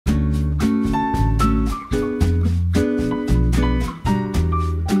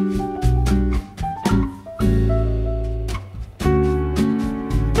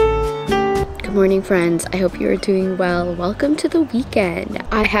morning, friends. I hope you are doing well. Welcome to the weekend.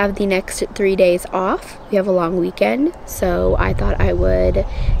 I have the next 3 days off. We have a long weekend, so I thought I would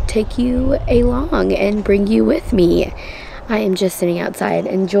take you along and bring you with me. I am just sitting outside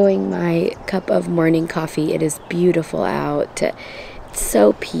enjoying my cup of morning coffee. It is beautiful out. It's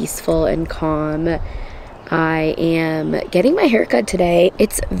so peaceful and calm. I am getting my hair cut today.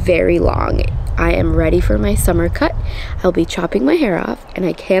 It's very long. I am ready for my summer cut. I'll be chopping my hair off and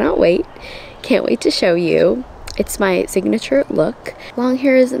I cannot wait. Can't wait to show you. It's my signature look. Long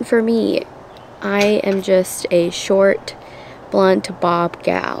hair isn't for me. I am just a short, blunt bob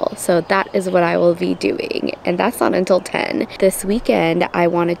gal. So that is what I will be doing. And that's not until 10. This weekend, I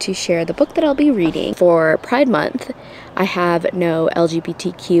wanted to share the book that I'll be reading for Pride Month. I have no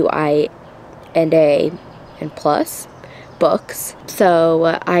LGBTQIA and plus books,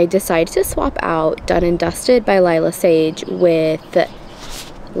 so I decided to swap out Done and Dusted by Lila Sage with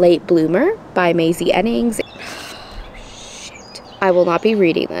Late Bloomer by Maisie Ennings. Shit. I will not be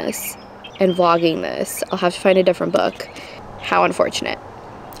reading this and vlogging this. I'll have to find a different book. How unfortunate.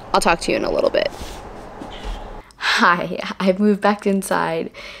 I'll talk to you in a little bit. Hi, I've moved back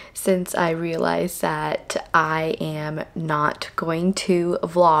inside since I realized that I am not going to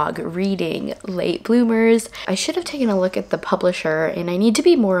vlog reading Late Bloomers. I should have taken a look at the publisher, and I need to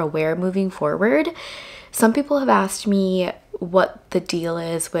be more aware moving forward. Some people have asked me what the deal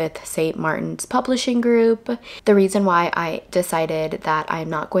is with St. Martin's Publishing Group. The reason why I decided that I'm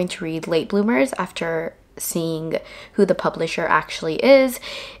not going to read Late Bloomers after seeing who the publisher actually is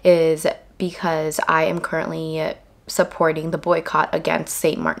because I am currently supporting the boycott against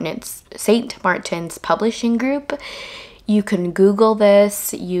St. Martin's Publishing Group. You can Google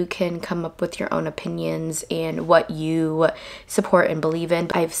this, you can come up with your own opinions and what you support and believe in.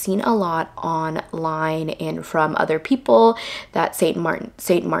 I've seen a lot online and from other people that St.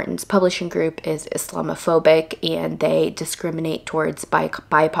 Martin's Publishing Group is Islamophobic and they discriminate towards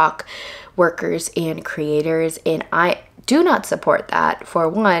BIPOC workers and creators, and I do not support that. For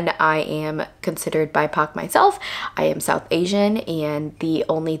one, I am considered BIPOC myself. I am South Asian, and the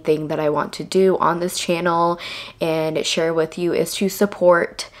only thing that I want to do on this channel and share with you is to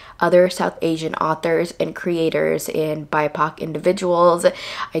support other South Asian authors and creators and BIPOC individuals.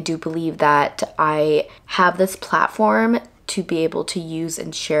 I do believe that I have this platform to be able to use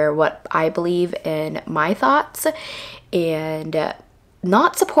and share what I believe in my thoughts and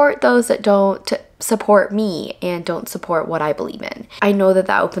not support those that don't support me and don't support what I believe in. I know that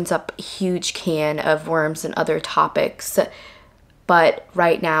that opens up a huge can of worms and other topics, but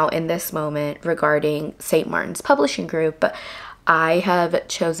right now in this moment regarding St. Martin's Publishing Group, I have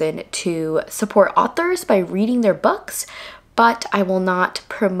chosen to support authors by reading their books, but I will not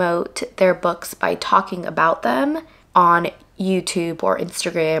promote their books by talking about them on YouTube or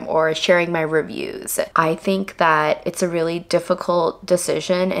Instagram or sharing my reviews. I think that it's a really difficult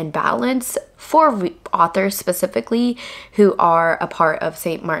decision and balance for authors specifically who are a part of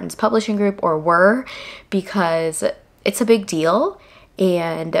St. Martin's Publishing Group or were, because it's a big deal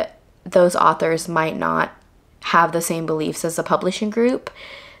and those authors might not have the same beliefs as the publishing group.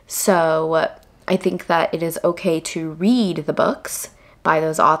 So I think that it is okay to read the books by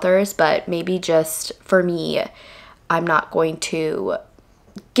those authors, but maybe just for me, I'm not going to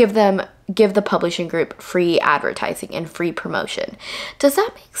give the publishing group free advertising and free promotion. Does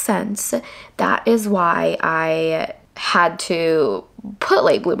that make sense? That is why I had to put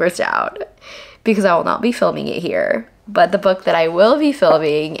Late Bloomers down, because I will not be filming it here. But the book that I will be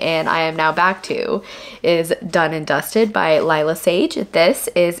filming, and I am now back to, is Done and Dusted by Lila Sage. This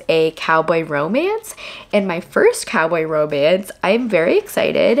is a cowboy romance, and my first cowboy romance. I'm very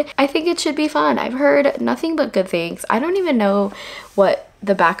excited. I think it should be fun. I've heard nothing but good things. I don't even know what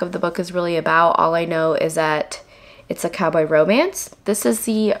the back of the book is really about. All I know is that it's a cowboy romance. This is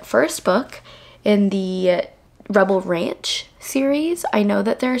the first book in the Rebel Ranch series. I know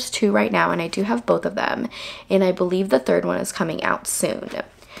that there's 2 right now, and I do have both of them, and I believe the 3rd one is coming out soon.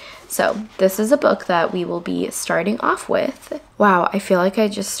 So this is a book that we will be starting off with. Wow, I feel like I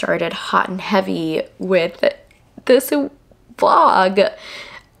just started hot and heavy with this vlog.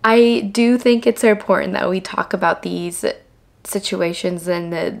 I do think it's important that we talk about these situations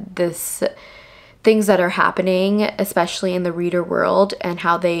and this things that are happening, especially in the reader world, and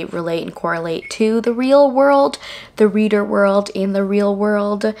how they relate and correlate to the real world, the reader world, and the real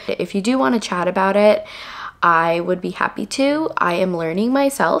world. If you do want to chat about it, I would be happy to. I am learning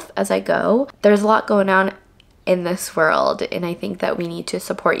myself as I go. There's a lot going on in this world, and I think that we need to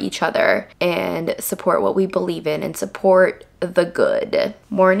support each other and support what we believe in and support the good.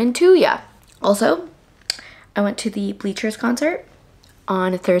 Morning to ya. Also, I went to the Bleachers concert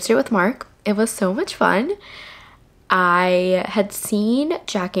on Thursday with Mark. It was so much fun. I had seen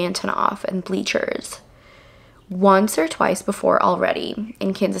Jack Antonoff and Bleachers once or twice before already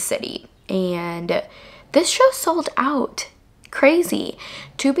in Kansas City, and this show sold out. Crazy.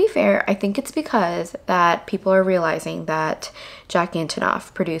 To be fair, I think it's because that people are realizing that Jack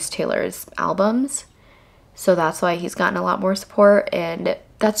Antonoff produced Taylor's albums, so that's why he's gotten a lot more support, and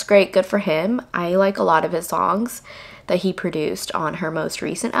that's great. Good for him. I like a lot of his songs that he produced on her most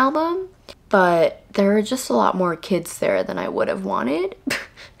recent album, but there are just a lot more kids there than I would have wanted.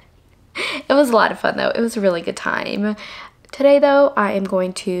 It was a lot of fun though. It was a really good time. Today though, I am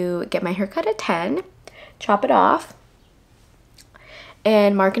going to get my hair cut at 10, chop it off,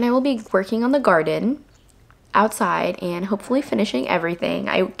 and Mark and I will be working on the garden outside and hopefully finishing everything.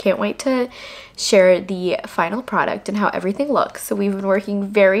 I can't wait to share the final product and how everything looks. So we've been working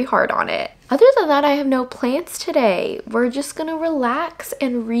very hard on it. Other than that, I have no plans today. We're just gonna relax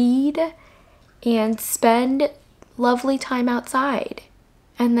and read and spend lovely time outside,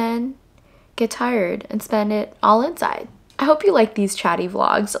 and then get tired and spend it all inside. I hope you like these chatty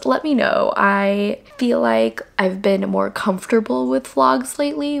vlogs. Let me know. I feel like I've been more comfortable with vlogs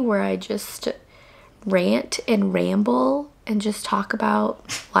lately, where I just rant and ramble and just talk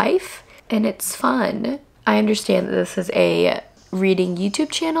about life, and it's fun. I understand that this is a reading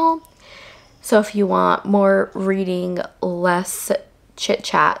YouTube channel, so if you want more reading, less chit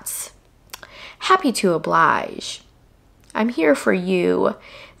chats, happy to oblige. I'm here for you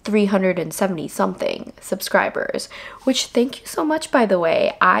 370 something subscribers, which thank you so much, by the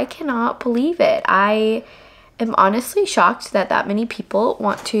way. I cannot believe it. I am honestly shocked that that many people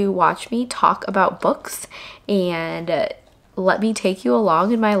want to watch me talk about books and let me take you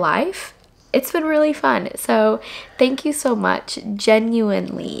along in my life. It's been really fun. So thank you so much.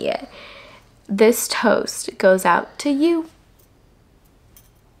 Genuinely, this toast goes out to you.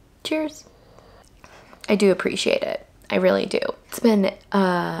 Cheers. I do appreciate it. I really do. It's been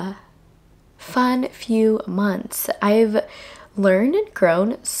a fun few months. I've learned and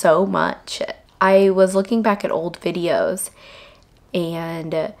grown so much. I was looking back at old videos,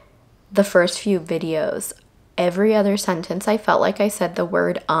 and the first few videos, every other sentence I felt like I said the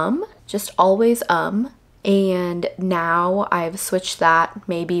word just always and now I've switched that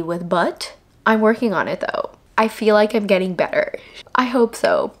maybe with but. I'm working on it though. I feel like I'm getting better. I hope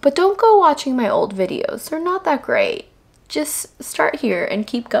so. But don't go watching my old videos. They're not that great. Just start here and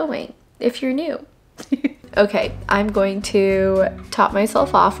keep going if you're new. Okay, I'm going to top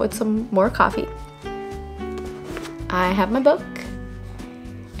myself off with some more coffee. I have my book,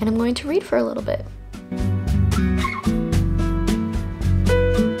 and I'm going to read for a little bit.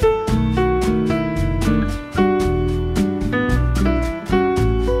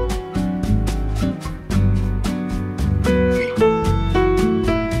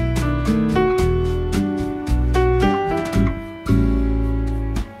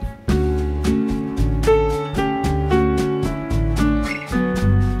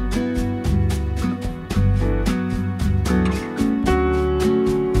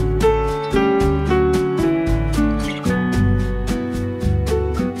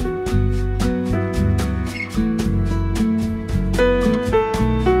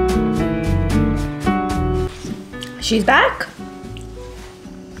 She's back.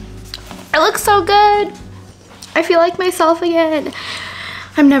 I look so good. I feel like myself again.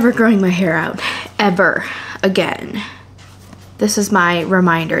 I'm never growing my hair out ever again. This is my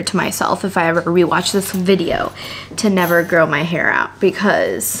reminder to myself if I ever rewatch this video to never grow my hair out,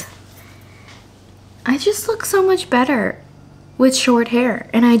 because I just look so much better with short hair,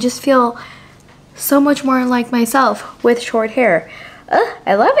 and I just feel so much more like myself with short hair.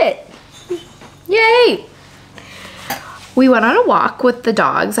 I love it. Yay! We went on a walk with the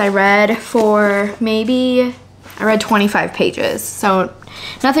dogs. I read 25 pages, so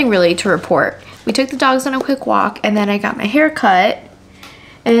nothing really to report. We took the dogs on a quick walk, and then I got my hair cut,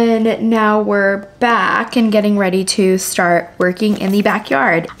 and now we're back and getting ready to start working in the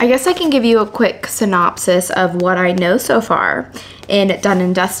backyard. I guess I can give you a quick synopsis of what I know so far. In Done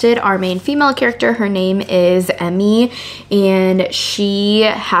and Dusted, our main female character, her name is Emmy, and she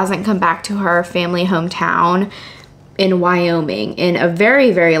hasn't come back to her family hometown in Wyoming in a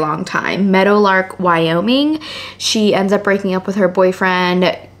very, very long time. Meadowlark, Wyoming. She ends up breaking up with her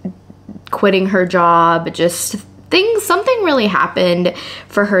boyfriend, quitting her job, just something really happened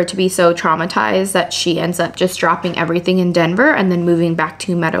for her to be so traumatized that she ends up just dropping everything in Denver and then moving back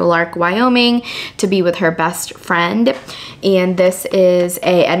to Meadowlark, Wyoming to be with her best friend. And this is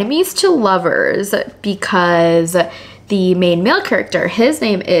a enemies to lovers, because the main male character, his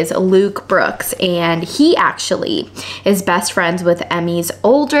name is Luke Brooks, and he actually is best friends with Emmy's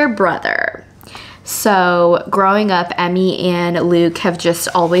older brother. So growing up, Emmy and Luke have just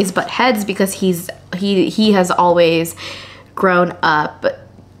always butt heads because he has always grown up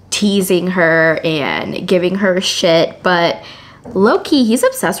teasing her and giving her shit, but low-key, he's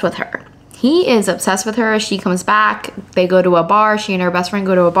obsessed with her. He is obsessed with her. She comes back, they go to a bar, she and her best friend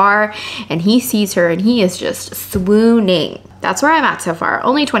go to a bar, and he sees her and he is just swooning. That's where I'm at so far,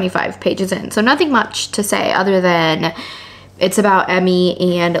 only 25 pages in, so nothing much to say other than it's about Emmy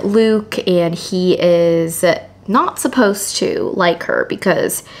and Luke, and he is not supposed to like her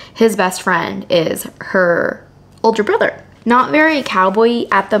because his best friend is her older brother. Not very cowboy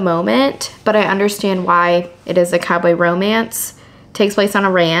at the moment, but I understand why. It is a cowboy romance. Takes place on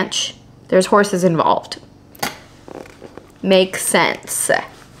a ranch. There's horses involved. Makes sense.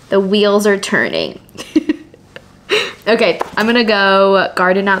 The wheels are turning. Okay, I'm gonna go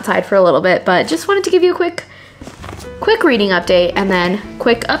garden outside for a little bit, but just wanted to give you a quick reading update and then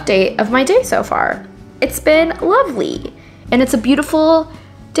quick update of my day so far. It's been lovely, and it's a beautiful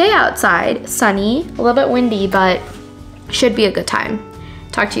day outside. Sunny, a little bit windy, but should be a good time.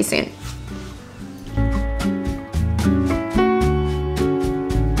 Talk to you soon.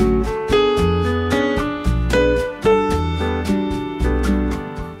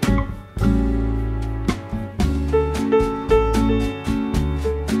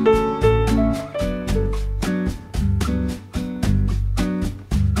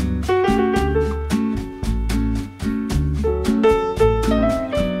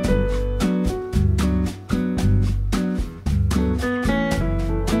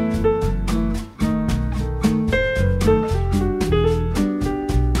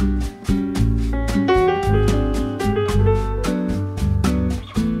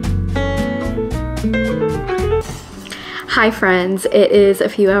 Hi friends, it is a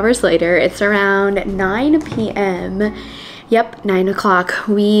few hours later. It's around 9 p.m. Yep, 9 o'clock.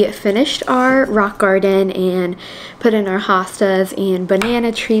 We finished our rock garden and put in our hostas and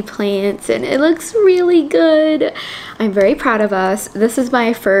banana tree plants, and it looks really good. I'm very proud of us. This is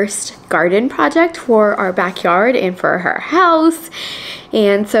my first garden project for our backyard and for our house.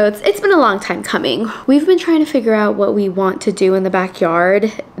 And so it's been a long time coming. We've been trying to figure out what we want to do in the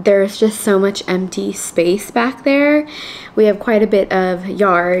backyard. There's just so much empty space back there. We have quite a bit of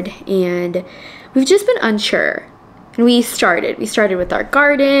yard and we've just been unsure. And we started with our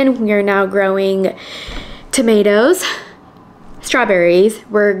garden. We are now growing tomatoes, strawberries.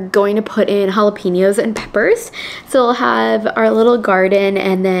 We're going to put in jalapenos and peppers. So we'll have our little garden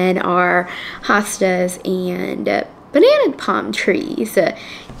and then our hostas and banana palm trees.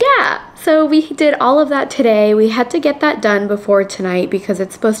 Yeah, so we did all of that today. We had to get that done before tonight because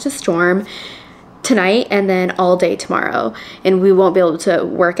it's supposed to storm tonight and then all day tomorrow. And we won't be able to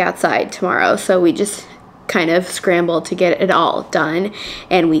work outside tomorrow. So we just kind of scrambled to get it all done.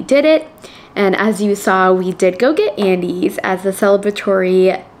 And we did it. And as you saw, we did go get Andy's as a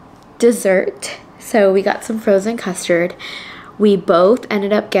celebratory dessert. So we got some frozen custard. We both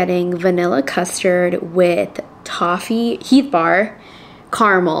ended up getting vanilla custard with toffee, Heath Bar,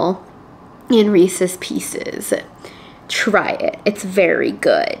 caramel, and Reese's Pieces. Try it. It's very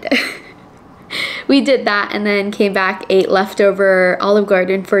good. We did that and then came back, ate leftover Olive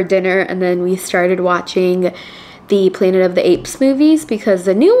Garden for dinner, and then we started watching the Planet of the Apes movies because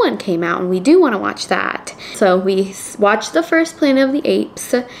the new one came out and we do want to watch that. So we watched the first Planet of the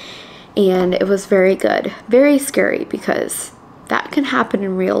Apes and it was very good. Very scary because that can happen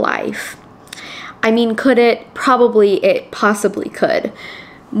in real life. I mean, could it? Probably it possibly could.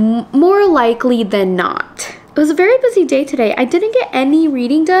 More likely than not. It was a very busy day today. I didn't get any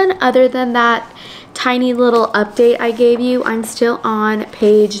reading done other than that tiny little update I gave you. I'm still on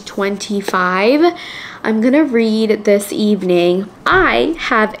page 25. I'm gonna read this evening. I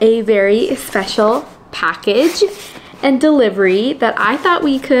have a very special package and delivery that I thought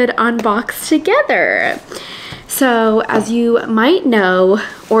we could unbox together. So as you might know,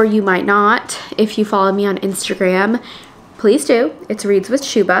 or you might not, if you follow me on Instagram, please do. It's Reads with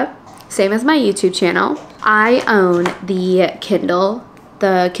Shuba, same as my YouTube channel. I own the Kindle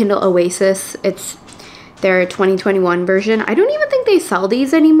Oasis. It's their 2021 version. I don't even think they sell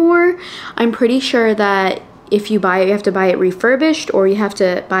these anymore. I'm pretty sure that if you buy it, you have to buy it refurbished or you have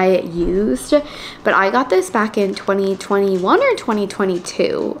to buy it used. But I got this back in 2021 or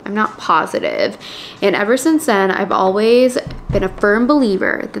 2022. I'm not positive. And ever since then, I've always been a firm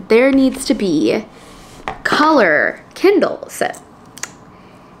believer that there needs to be color Kindles.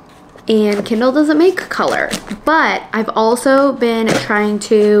 And Kindle doesn't make color. But I've also been trying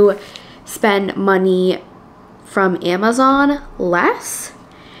to spend money from Amazon less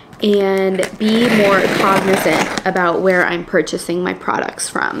and be more cognizant about where I'm purchasing my products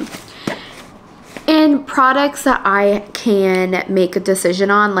from. And products that I can make a decision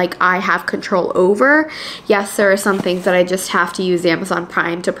on, like I have control over. Yes, there are some things that I just have to use Amazon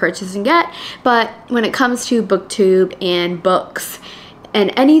Prime to purchase and get, but when it comes to booktube and books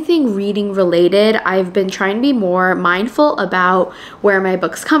and anything reading related, I've been trying to be more mindful about where my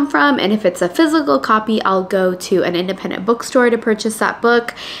books come from. And if it's a physical copy, I'll go to an independent bookstore to purchase that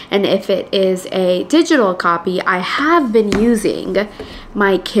book. And if it is a digital copy, I have been using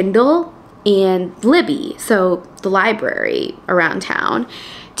my Kindle and Libby, so the library around town,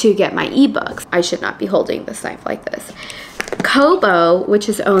 to get my ebooks. I should not be holding this knife like this. Kobo, which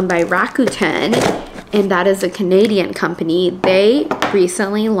is owned by Rakuten, and that is a Canadian company, they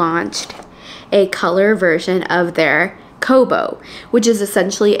recently launched a color version of their Kobo, which is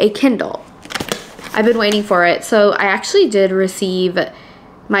essentially a Kindle. I've been waiting for it. So I actually did receive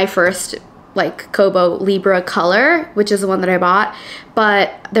my first like Kobo Libra Colour, which is the one that I bought,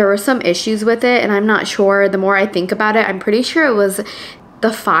 but there were some issues with it and I'm not sure. The more I think about it, I'm pretty sure it was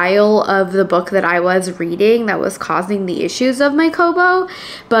the file of the book that I was reading that was causing the issues of my Kobo,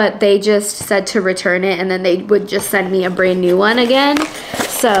 but they just said to return it and then they would just send me a brand new one again.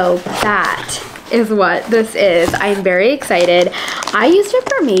 So that is what this is. I'm very excited. I used it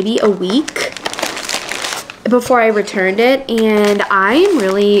for maybe a week before I returned it, and I'm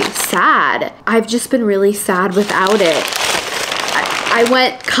really sad. I've just been really sad without it. I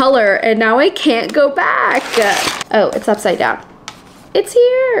went color and now I can't go back. Oh, it's upside down. It's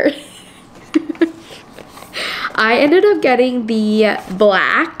here. I ended up getting the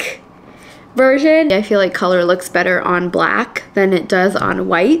black version. I feel like color looks better on black than it does on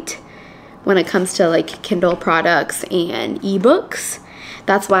white when it comes to like Kindle products and ebooks.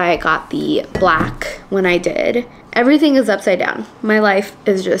 That's why I got the black when I did. Everything is upside down. My life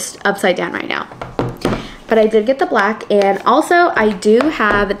is just upside down right now. But I did get the black, and also I do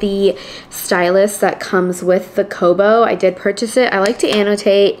have the stylus that comes with the Kobo. I did purchase it. I like to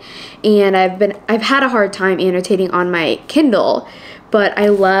annotate, and I've had a hard time annotating on my Kindle, but I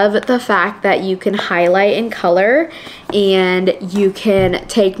love the fact that you can highlight in color and you can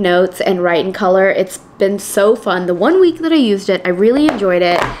take notes and write in color. It's been so fun. The 1 week that I used it, I really enjoyed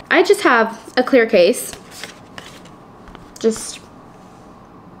it. I just have a clear case.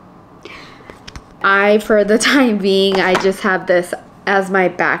 For the time being, I just have this as my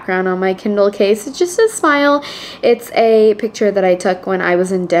background on my Kindle case. It's just a smile. It's a picture that I took when I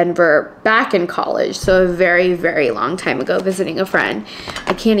was in Denver back in college, so a very, very long time ago, visiting a friend.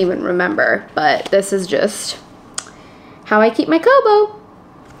 I can't even remember, but this is just how I keep my Kobo.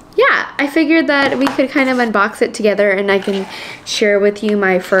 Yeah, I figured that we could kind of unbox it together and I can share with you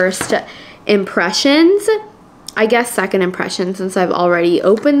my first impressions. I guess second impression, since I've already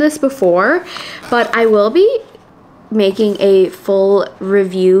opened this before, but I will be making a full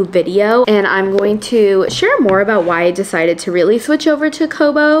review video, and I'm going to share more about why I decided to really switch over to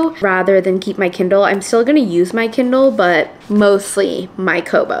Kobo rather than keep my Kindle. I'm still going to use my Kindle, but mostly my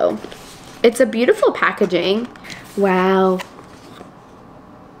Kobo. It's a beautiful packaging. Wow.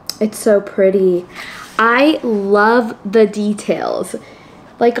 It's so pretty. I love the details.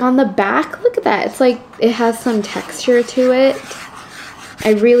 Like on the back, look at that. It's like it has some texture to it.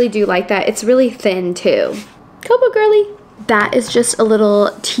 I really do like that. It's really thin too. Kobo girly. That is just a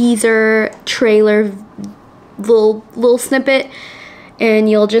little teaser trailer, little snippet, and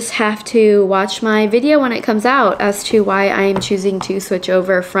you'll just have to watch my video when it comes out as to why I'm choosing to switch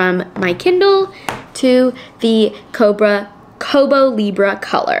over from my Kindle to the Kobo Libra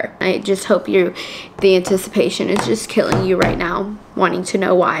Colour. I just hope the anticipation is just killing you right now, wanting to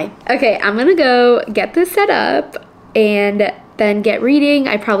know why. Okay, I'm gonna go get this set up and then get reading.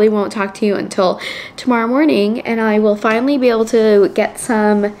 I probably won't talk to you until tomorrow morning, and I will finally be able to get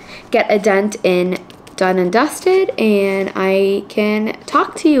a dent in done and dusted, and I can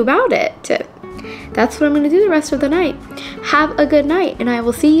talk to you about it. That's what I'm gonna do the rest of the night. Have a good night, and I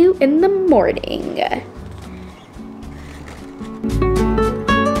will see you in the morning.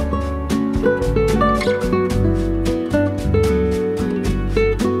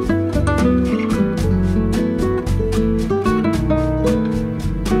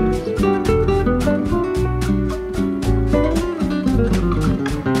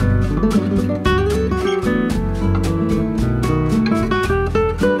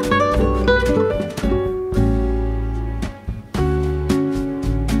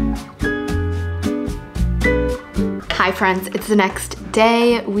 Hi friends, it's the next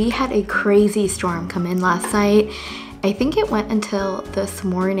day. We had a crazy storm come in last night I think it went until this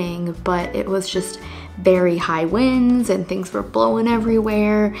morning, but it was just very high winds and things were blowing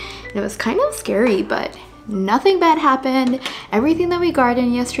everywhere. And it was kind of scary, but nothing bad happened. Everything that we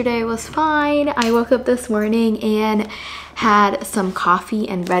gardened yesterday was fine. I woke up this morning and had some coffee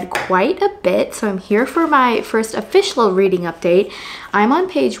and read quite a bit. So I'm here for my first official reading update. I'm on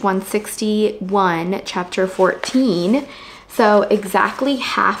page 161, chapter 14. So exactly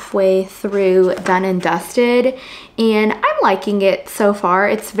halfway through Done and Dusted, and I'm liking it so far.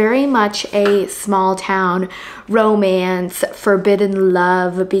 It's very much a small town romance, forbidden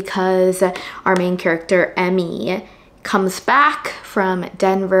love, because our main character, Emmy, comes back from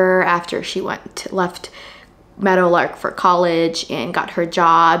Denver after she left Meadowlark for college and got her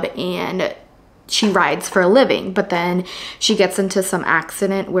job, and she rides for a living, but then she gets into some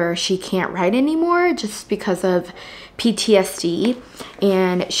accident where she can't ride anymore just because of PTSD,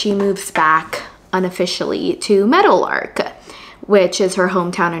 and she moves back unofficially to Meadowlark, which is her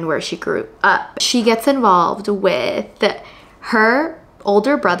hometown and where she grew up. She gets involved with her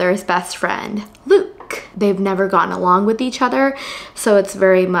older brother's best friend, Luke. They've never gotten along with each other, so it's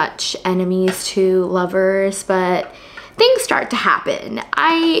very much enemies to lovers, but things start to happen.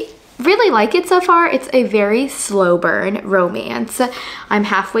 I really like it so far. It's a very slow burn romance. I'm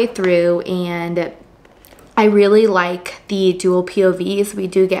halfway through and I really like the dual POVs. We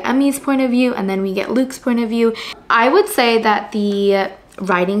do get Emmy's point of view and then we get Luke's point of view. I would say that the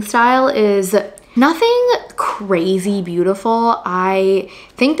writing style is nothing crazy beautiful. I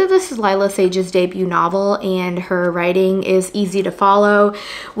think that this is Lila Sage's debut novel and her writing is easy to follow.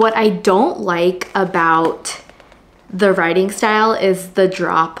 What I don't like about the writing style is the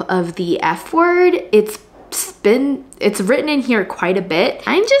drop of the F word. It's written in here quite a bit.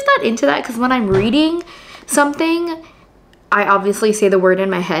 I'm just not into that because when I'm reading something, I obviously say the word in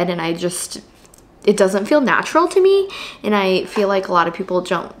my head and it doesn't feel natural to me. And I feel like a lot of people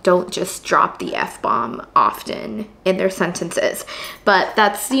don't just drop the F-bomb often in their sentences. But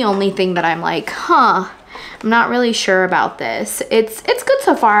that's the only thing that I'm like, I'm not really sure about this. It's good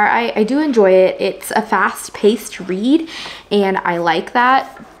so far. I do enjoy it. It's a fast-paced read and I like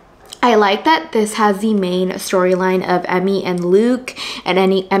that. I like that this has the main storyline of Emmy and Luke, and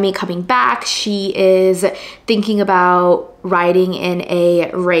Emmy coming back. She is thinking about riding in a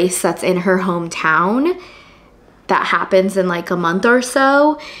race that's in her hometown that happens in like a month or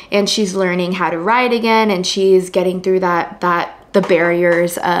so, and she's learning how to ride again, and she's getting through the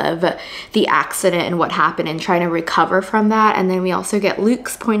barriers of the accident and what happened and trying to recover from that. And then we also get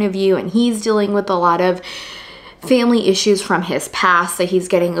Luke's point of view, and he's dealing with a lot of family issues from his past that he's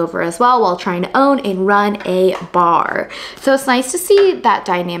getting over as well while trying to own and run a bar. So it's nice to see that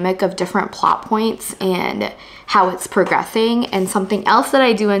dynamic of different plot points and how it's progressing. And something else that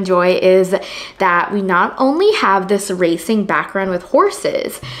I do enjoy is that we not only have this racing background with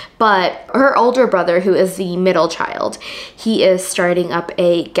horses, but her older brother, who is the middle child, he is starting up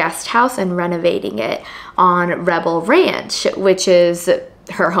a guest house and renovating it on Rebel Ranch, which is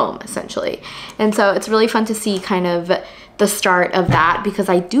her home essentially. And so it's really fun to see kind of the start of that, because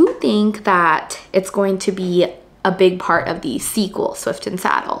I do think that it's going to be a big part of the sequel, Swift and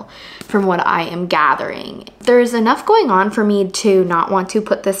Saddle, from what I am gathering. There's enough going on for me to not want to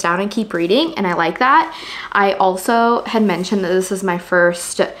put this down and keep reading, and I like that. I also had mentioned that this is my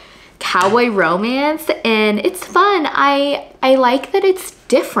first cowboy romance, and it's fun. I like that it's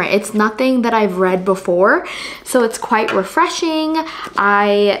different. It's nothing that I've read before, so it's quite refreshing.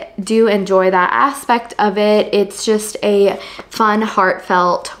 I do enjoy that aspect of it. It's just a fun,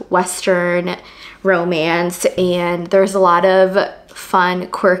 heartfelt Western romance, and there's a lot of fun,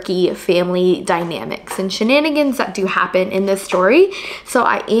 quirky family dynamics and shenanigans that do happen in this story. So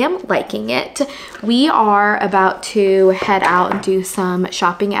I am liking it. We are about to head out and do some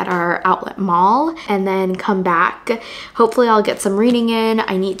shopping at our outlet mall and then come back. Hopefully I'll get some reading in.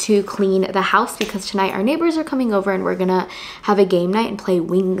 I need to clean the house because tonight our neighbors are coming over and we're gonna have a game night and play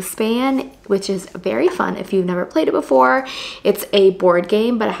Wingspan, which is very fun if you've never played it before. It's a board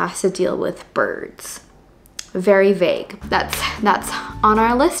game, but it has to deal with birds. Very vague. That's on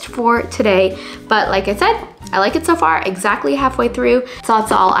our list for today. But like I said, I like it so far, exactly halfway through. So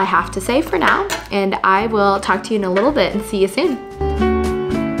that's all I have to say for now. And I will talk to you in a little bit and see you soon.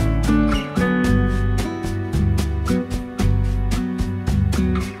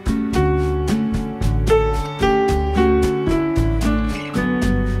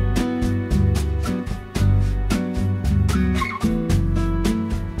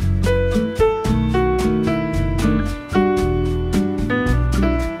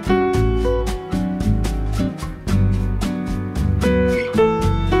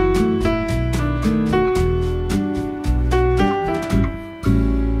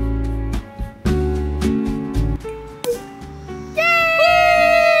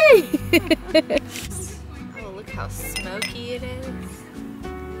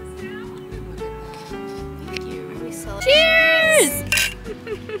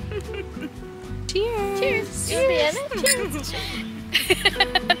 Cheers. Cheers. Cheers.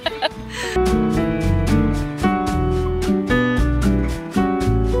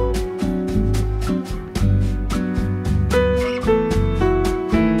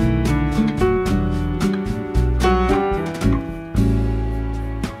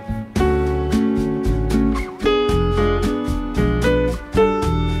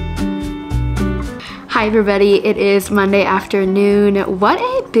 Hi everybody, it is Monday afternoon. What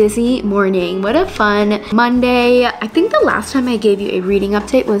a busy morning. What a fun Monday. I think the last time I gave you a reading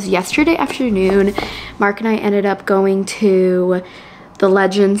update was yesterday afternoon. Mark and I ended up going to the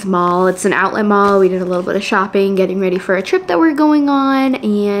Legends Mall. It's an outlet mall. We did a little bit of shopping, getting ready for a trip that we're going on,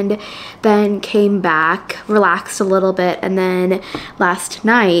 and then came back, relaxed a little bit, and then last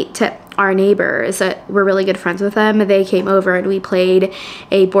night our neighbors, we're really good friends with them, they came over and we played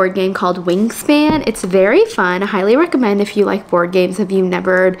a board game called Wingspan. It's very fun. I highly recommend if you like board games, if you've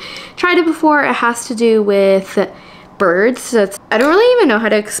never tried it before. It has to do with birds, so I don't really even know how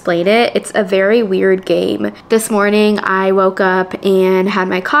to explain it. It's a very weird game. This morning I woke up and had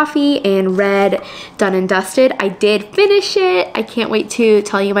my coffee and read Done and Dusted. I did finish it. I can't wait to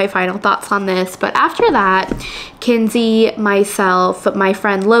tell you my final thoughts on this, but after that, Kinsey, myself, my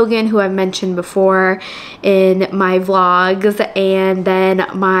friend Logan, who I've mentioned before in my vlogs, and then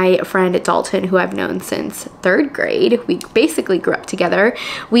my friend Dalton, who I've known since 3rd grade. We basically grew up together.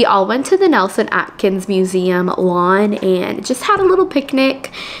 We all went to the Nelson Atkins Museum lawn and just had a little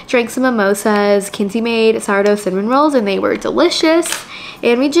picnic, drank some mimosas. Kinsey made sourdough cinnamon rolls and they were delicious,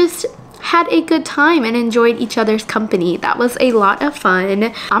 and we just had a good time and enjoyed each other's company. That was a lot of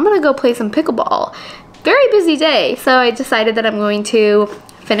fun. I'm gonna go play some pickleball. Very busy day, so I decided that I'm going to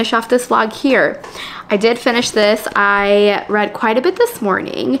finish off this vlog here. I did finish this. I read quite a bit this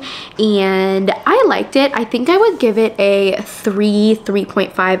morning and I liked it. I think I would give it a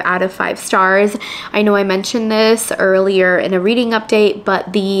 3.5 out of 5 stars. I know I mentioned this earlier in a reading update,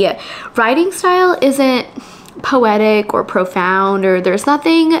 but the writing style isn't poetic or profound, or there's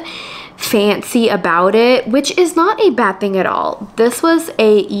nothing fancy about it, which is not a bad thing at all. This was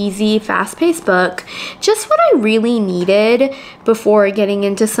a easy, fast-paced book, just what I really needed before getting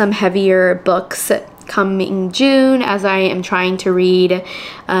into some heavier books coming June, as I am trying to read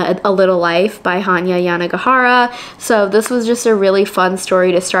A Little Life by Hanya Yanagihara. So this was just a really fun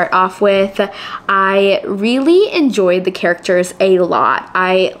story to start off with. I really enjoyed the characters a lot.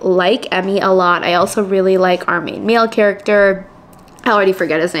 I like Emmy a lot. I also really like our main male character. I already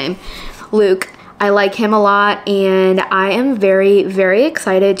forget his name. Luke. I like him a lot, and I am very, very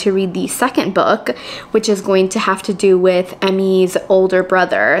excited to read the second book, which is going to have to do with Emmy's older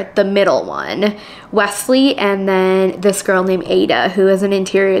brother, the middle one, Wesley, and then this girl named Ada, who is an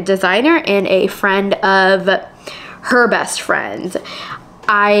interior designer and a friend of her best friend.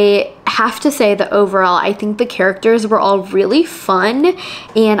 I have to say that overall, I think the characters were all really fun,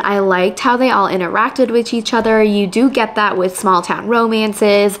 and I liked how they all interacted with each other. You do get that with small town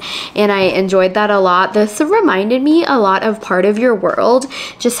romances, and I enjoyed that a lot. This reminded me a lot of Part of Your World,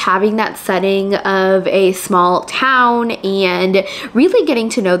 just having that setting of a small town and really getting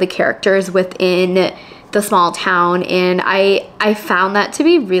to know the characters within the small town, and I found that to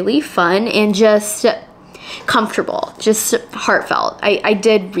be really fun and just comfortable, just heartfelt. I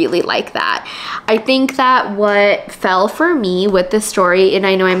did really like that. I think that what fell for me with this story, and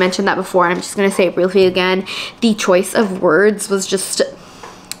I know I mentioned that before, I'm just gonna say it briefly again, the choice of words was just,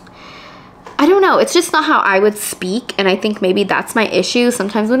 I don't know, it's just not how I would speak, and I think maybe that's my issue.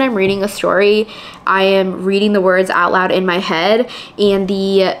 Sometimes when I'm reading a story, I am reading the words out loud in my head, and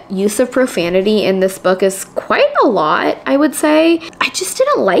the use of profanity in this book is quite a lot, I would say. I just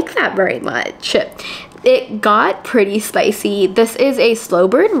didn't like that very much. It got pretty spicy. This is a slow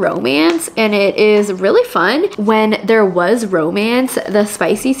burn romance, and it is really fun. When there was romance, the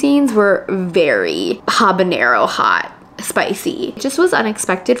spicy scenes were very habanero hot. Spicy. It just was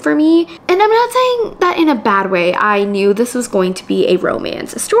unexpected for me, and I'm not saying that in a bad way. I knew this was going to be a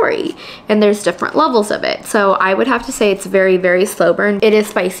romance story, and there's different levels of it, so I would have to say it's very, very slow burn. It is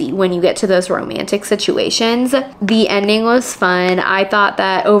spicy when you get to those romantic situations. The ending was fun. I thought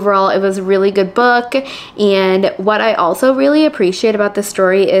that overall it was a really good book, and what I also really appreciate about this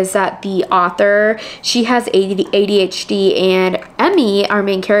story is that the author, she has ADHD, and Emmy, our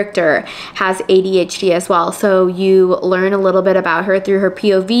main character, has ADHD as well, so you learn a little bit about her through her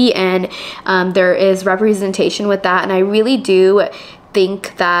POV, and there is representation with that, and I really do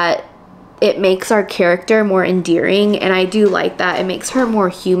think that it makes our character more endearing, and I do like that. It makes her more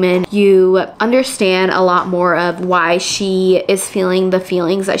human. You understand a lot more of why she is feeling the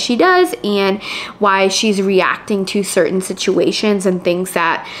feelings that she does and why she's reacting to certain situations and things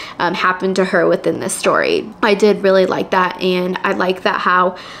that happen to her within this story. I did really like that, and I like that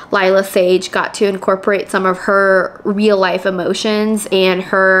how Lila Sage got to incorporate some of her real life emotions and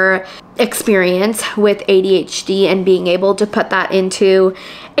her experience with ADHD and being able to put that into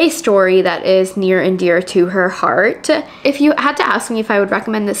a story that is near and dear to her heart. If you had to ask me if I would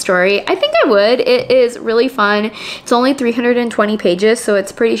recommend this story, I think I would. It is really fun. It's only 320 pages, so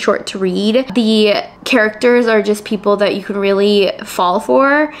it's pretty short to read. The characters are just people that you can really fall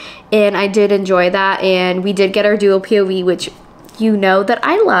for, and I did enjoy that, and we did get our dual POV, which you know that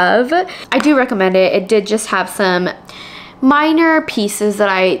I love. I do recommend it. It did just have some minor pieces that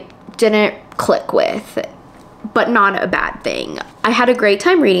I didn't click with, but not a bad thing. I had a great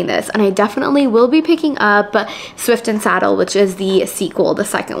time reading this, and I definitely will be picking up Swift and Saddle, which is the sequel, the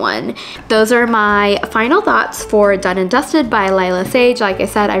second one. Those are my final thoughts for Done and Dusted by Lila Sage. Like I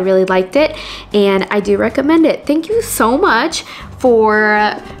said, I really liked it, and I do recommend it. Thank you so much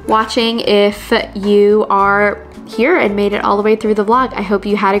for watching. If you are here and made it all the way through the vlog, I hope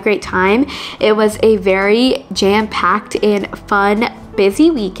you had a great time. It was a very jam-packed and fun, busy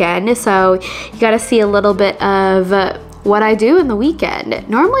weekend, so you got to see a little bit of what I do in the weekend.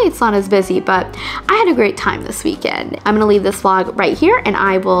 Normally it's not as busy, but I had a great time this weekend. I'm gonna leave this vlog right here, and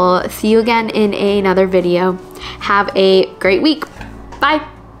I will see you again in another video. Have a great week.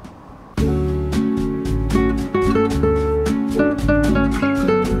 Bye.